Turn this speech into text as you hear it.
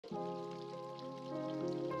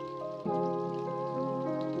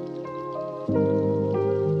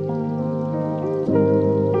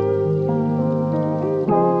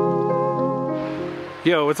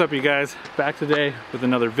Yo, what's up you guys? Back today with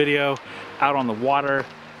another video, out on the water,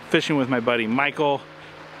 fishing with my buddy Michael.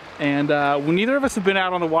 And neither of us have been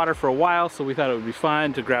out on the water for a while, so we thought it would be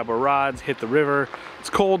fun to grab our rods, hit the river. It's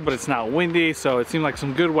cold, but it's not windy, so it seemed like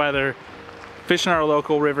some good weather. Fishing our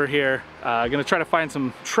local river here. Gonna try to find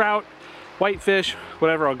some trout, whitefish,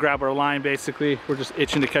 whatever. I'll grab our line basically. We're just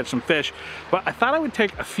itching to catch some fish. But I thought I would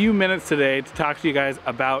take a few minutes today to talk to you guys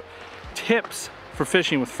about tips for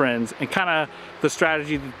fishing with friends and kind of the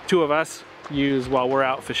strategy the two of us use while we're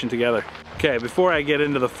out fishing together. Okay, before I get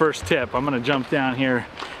into the first tip, I'm gonna jump down here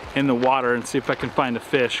in the water and see if I can find a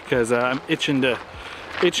fish, because I'm itching to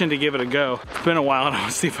give it a go. It's been a while and I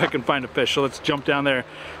want to see if I can find a fish. So let's jump down there,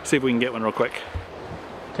 see if we can get one real quick.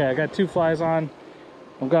 Okay, I got two flies on.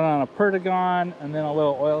 I've got on a perdigon and then a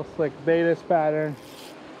little oil slick Baetis pattern.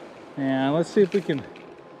 And let's see if we can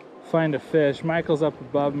find a fish. Michael's up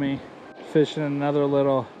above me, fishing another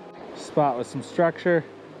little spot with some structure.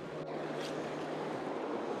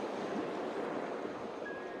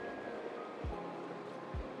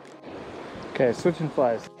 Okay, switching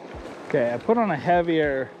flies. Okay, I put on a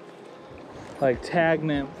heavier like tag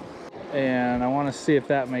nymph and I want to see if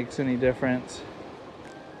that makes any difference.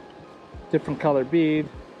 Different color bead.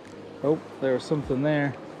 Oh, there was something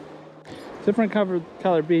there. Different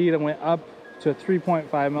color bead. I went up to a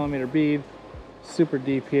 3.5 millimeter bead. Super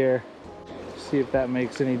deep here. See if that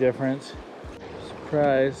makes any difference.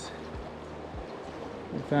 Surprise.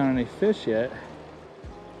 Haven't found any fish yet.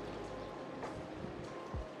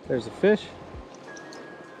 There's a fish.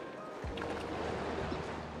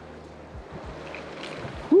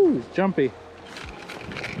 Woo, he's jumpy.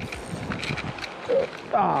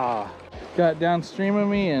 Ah, got downstream of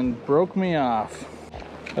me and broke me off.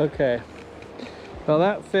 Okay, well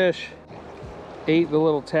that fish ate the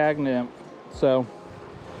little tag nymph, so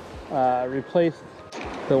I replaced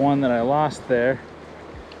the one that I lost there,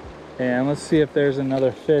 and let's see if there's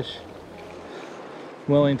another fish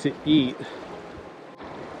willing to eat.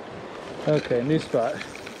 Okay, new spot.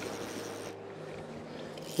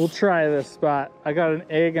 We'll try this spot. I got an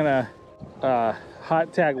egg and a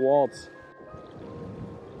hot tag waltz.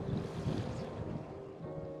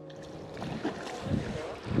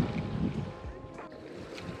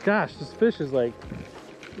 Gosh, this fish is like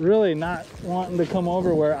really not wanting to come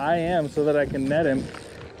over where I am so that I can net him.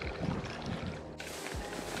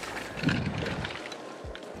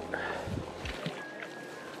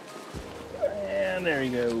 And there he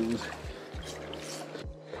goes.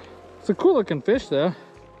 It's a cool looking fish though.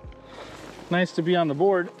 Nice to be on the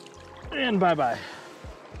board. And bye-bye.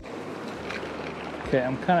 Okay,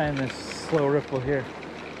 I'm kind of in this slow ripple here.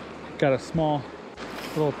 Got a small,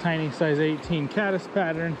 little tiny size 18 caddis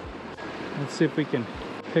pattern. Let's see if we can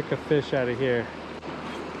pick a fish out of here.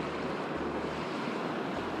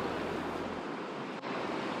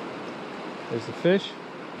 There's a fish.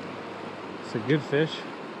 It's a good fish.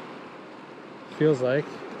 Feels like.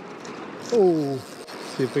 Oh,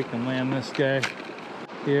 see if we can land this guy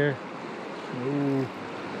here. Ooh,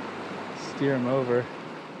 steer him over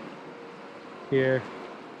here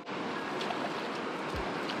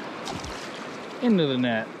into the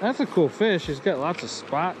net. That's a cool fish. He's got lots of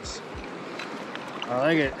spots. I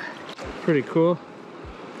like it. Pretty cool.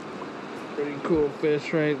 Pretty cool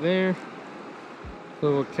fish right there.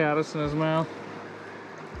 Little caddis in his mouth.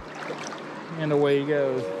 And away he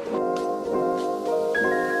goes.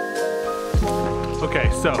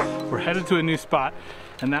 Okay, so we're headed to a new spot,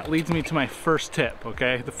 and that leads me to my first tip,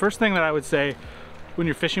 okay? The first thing that I would say when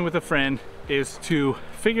you're fishing with a friend is to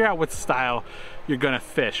figure out what style you're gonna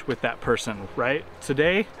fish with that person, right?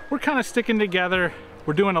 Today, we're kind of sticking together.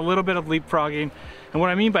 We're doing a little bit of leapfrogging. And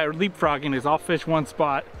what I mean by leapfrogging is I'll fish one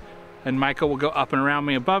spot and Michael will go up and around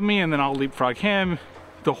me above me, and then I'll leapfrog him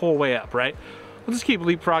the whole way up, right? We'll just keep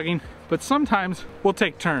leapfrogging, but sometimes we'll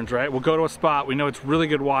take turns, right? We'll go to a spot, we know it's really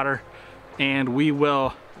good water, and we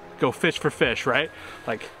will go fish for fish, right?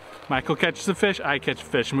 Like Michael catches a fish, I catch a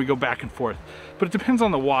fish, and we go back and forth. But it depends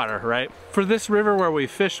on the water, right? For this river where we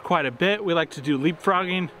fished quite a bit, we like to do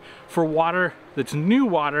leapfrogging. For water that's new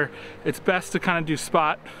water, it's best to kind of do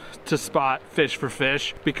spot to spot, fish for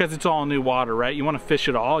fish, because it's all new water, right? You want to fish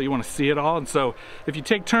it all, you want to see it all, and so if you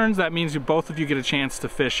take turns, that means both of you get a chance to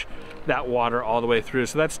fish that water all the way through.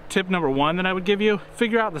 So that's tip number one that I would give you.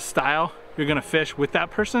 Figure out the style you're gonna fish with that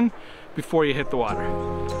person before you hit the water.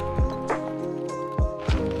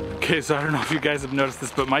 Okay, so I don't know if you guys have noticed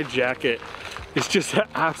this, but my jacket is just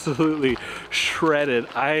absolutely shredded.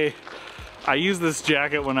 I use this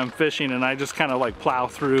jacket when I'm fishing, and I just kind of like plow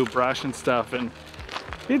through brush and stuff, and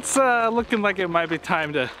it's looking like it might be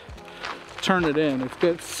time to turn it in. It's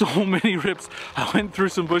got so many rips. I went through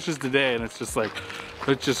some bushes today and it's just like,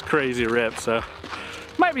 It's just crazy rip, so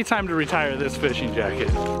might be time to retire this fishing jacket.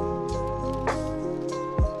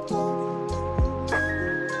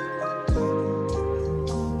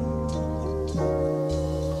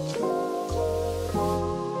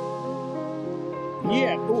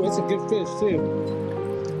 Yeah, oh, that's a good fish too.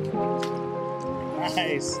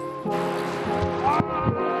 Nice.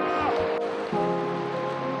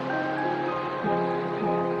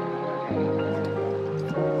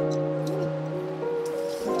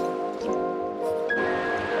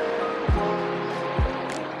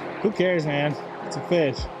 Who cares, man? It's a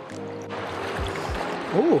fish.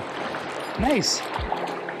 Oh, nice.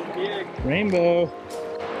 Yeah. Rainbow.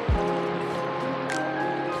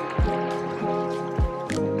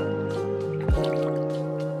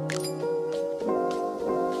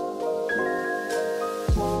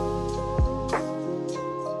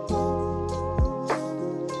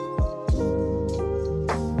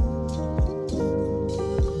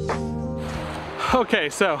 Okay,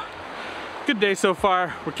 so good day so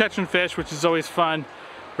far. We're catching fish, which is always fun.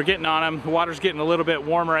 We're getting on them. The water's getting a little bit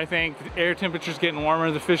warmer, I think. The air temperature's getting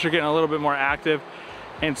warmer. The fish are getting a little bit more active.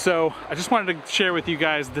 And so I just wanted to share with you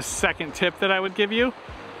guys the second tip that I would give you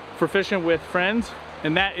for fishing with friends.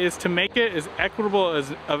 And that is to make it as equitable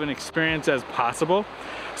of an experience as possible.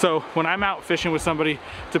 So when I'm out fishing with somebody,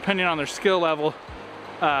 depending on their skill level,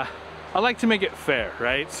 I like to make it fair,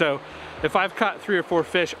 right? So if I've caught 3 or 4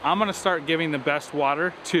 fish, I'm gonna start giving the best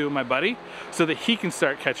water to my buddy so that he can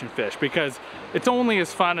start catching fish, because it's only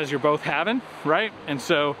as fun as you're both having, right? And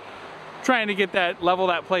so trying to get that, level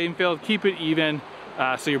that playing field, keep it even,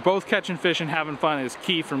 so you're both catching fish and having fun is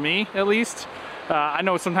key for me, at least. I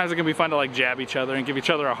know sometimes it can be fun to like jab each other and give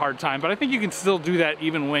each other a hard time, but I think you can still do that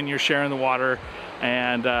even when you're sharing the water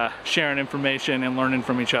and sharing information and learning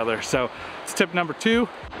from each other. So it's tip number 2,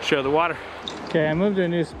 share the water. Okay, I moved to a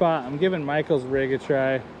new spot. I'm giving Michael's rig a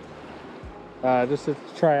try, just to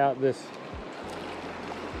try out this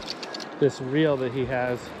reel that he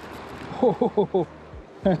has. Oh,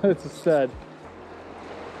 that's a stud.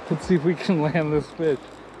 Let's see if we can land this fish.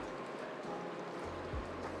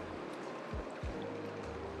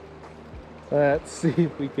 Let's see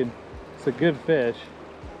if we can. It's a good fish.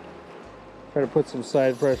 Try to put some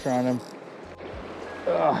side pressure on him.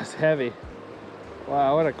 Oh, it's heavy.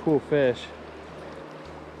 Wow, what a cool fish.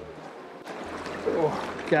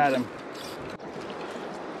 Oh, got him.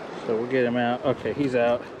 So we'll get him out. Okay, he's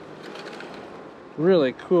out.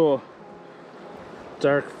 Really cool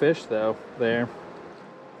dark fish though there.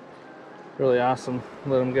 Really awesome.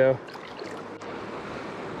 Let him go.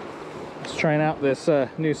 Just trying out this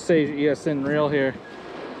new Sage ESN reel here.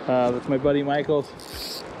 That's my buddy Michael's.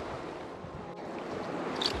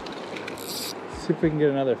 See if we can get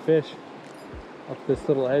another fish off this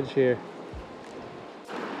little edge here.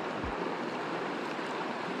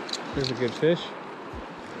 There's a good fish.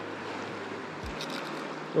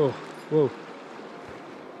 Oh, whoa.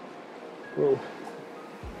 Whoa.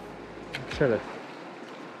 Try to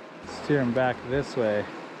steer him back this way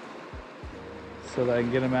so that I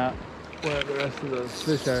can get him out where the rest of those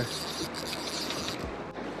fish are.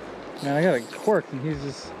 Man, I got it corked and he's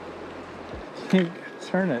just can't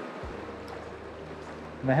turn it.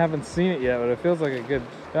 And I haven't seen it yet, but it feels like a good,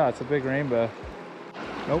 oh, it's a big rainbow.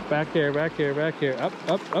 Nope, back here, back here, back here. Up,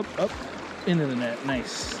 up, up, up. Into the net,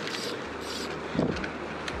 nice.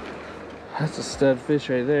 That's a stud fish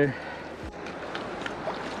right there.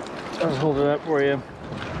 I'll hold it up for you.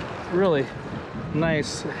 Really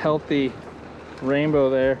nice, healthy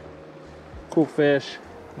rainbow there. Cool fish.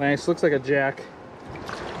 Nice, looks like a jack.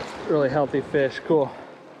 Really healthy fish, cool.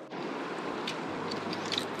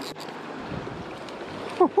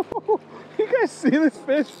 You guys see this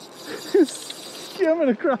fish? It's skimming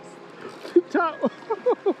across the top.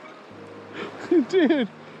 Dude.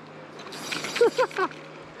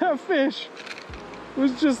 That fish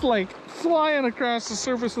was just like flying across the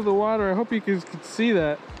surface of the water. I hope you guys could see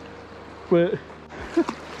that. But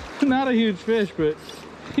not a huge fish, but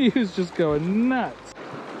he was just going nuts.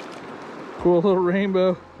 Cool little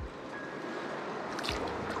rainbow.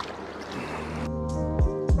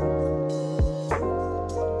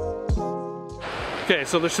 Okay,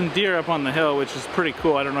 so there's some deer up on the hill, which is pretty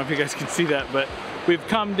cool. I don't know if you guys can see that, but we've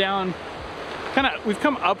come down, we've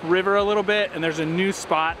come upriver a little bit, and there's a new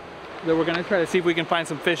spot that we're gonna try to see if we can find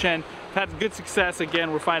some fish in. We've had good success.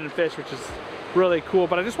 Again, we're finding fish, which is really cool.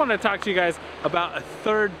 But I just wanted to talk to you guys about a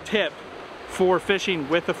third tip for fishing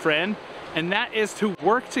with a friend. and that is to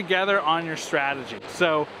work together on your strategy.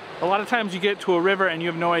 So a lot of times you get to a river and you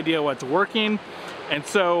have no idea what's working. And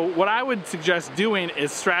so what I would suggest doing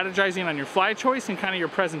is strategizing on your fly choice and kind of your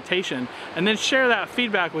presentation, and then share that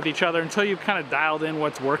feedback with each other until you've kind of dialed in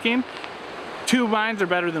what's working. Two minds are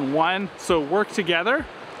better than one, so work together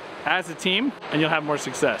as a team and you'll have more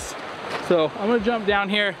success. So I'm gonna jump down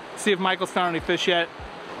here, see if Michael's found any fish yet,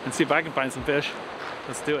 and see if I can find some fish.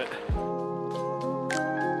 Let's do it.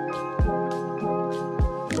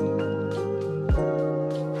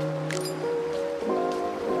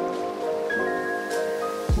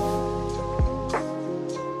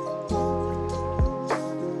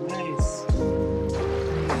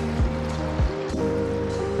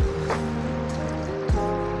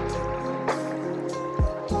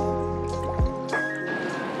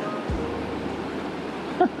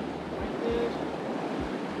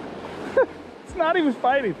 It's not even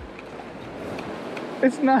fighting.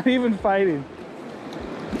 It's not even fighting.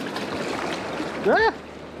 Ah!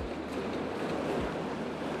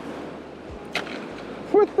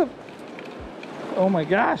 What the? Oh my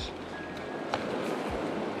gosh.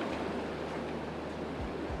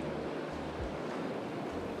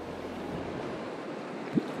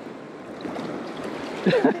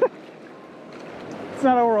 It's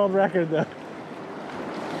not a world record though.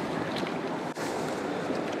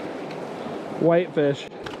 Whitefish.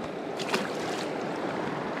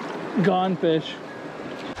 Gone fish.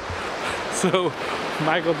 So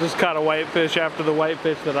Michael just caught a whitefish after the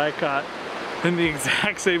whitefish that I caught in the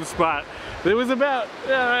exact same spot. It was about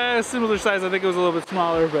a similar size. I think it was a little bit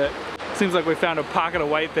smaller, but it seems like we found a pocket of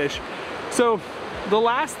whitefish. So the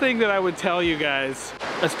last thing that I would tell you guys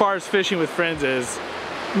as far as fishing with friends is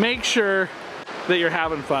make sure that you're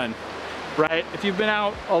having fun, right? If you've been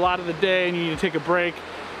out a lot of the day and you need to take a break,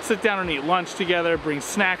 sit down and eat lunch together, bring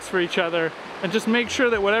snacks for each other, and just make sure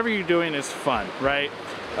that whatever you're doing is fun, right?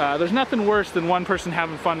 There's nothing worse than one person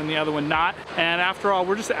having fun and the other one not. And after all,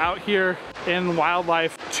 we're just out here in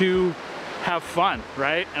wildlife to have fun,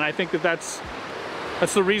 right? And I think that that's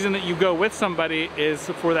the reason that you go with somebody, is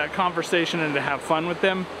for that conversation and to have fun with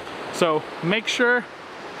them. So make sure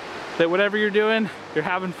that whatever you're doing, you're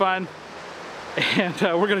having fun. And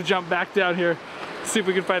we're gonna jump back down here, see if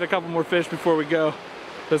we can find a couple more fish before we go.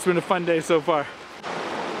 It's been a fun day so far.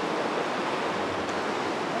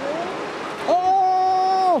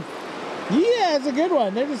 Oh! Yeah, it's a good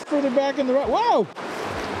one. They're just further back in the right. Whoa!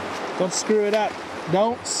 Don't screw it up.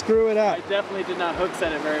 Don't screw it up. I definitely did not hook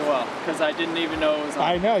set it very well because I didn't even know it was on.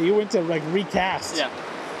 I know, you went to like recast. Yeah.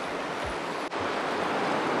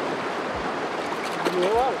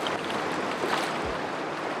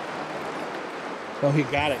 Oh, he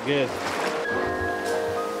got it good.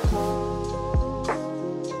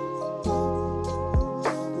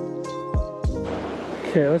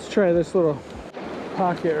 Okay, let's try this little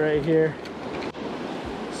pocket right here.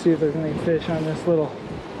 See if there's any fish on this little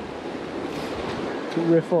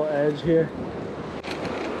riffle edge here.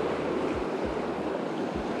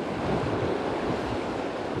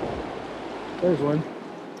 There's one.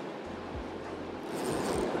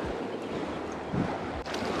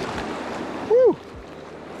 Woo!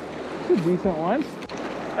 It's a decent one.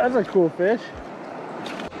 That's a cool fish.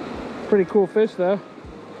 Pretty cool fish though.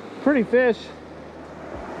 Pretty fish.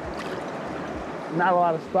 Not a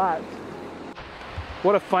lot of spots.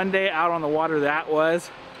 What a fun day out on the water that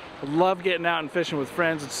was. I love getting out and fishing with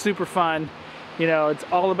friends. It's super fun. You know, it's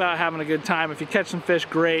all about having a good time. If you catch some fish,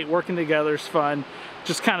 great. Working together is fun.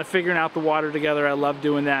 Just kind of figuring out the water together. I love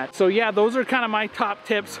doing that. So yeah, those are kind of my top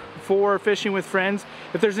tips for fishing with friends.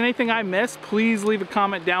 If there's anything I missed, please leave a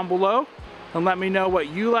comment down below and let me know what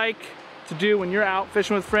you like to do when you're out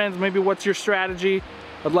fishing with friends. Maybe what's your strategy?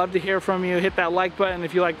 I'd love to hear from you. Hit that like button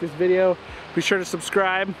if you like this video. Be sure to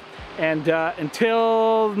subscribe. And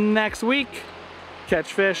until next week,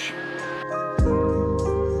 catch fish.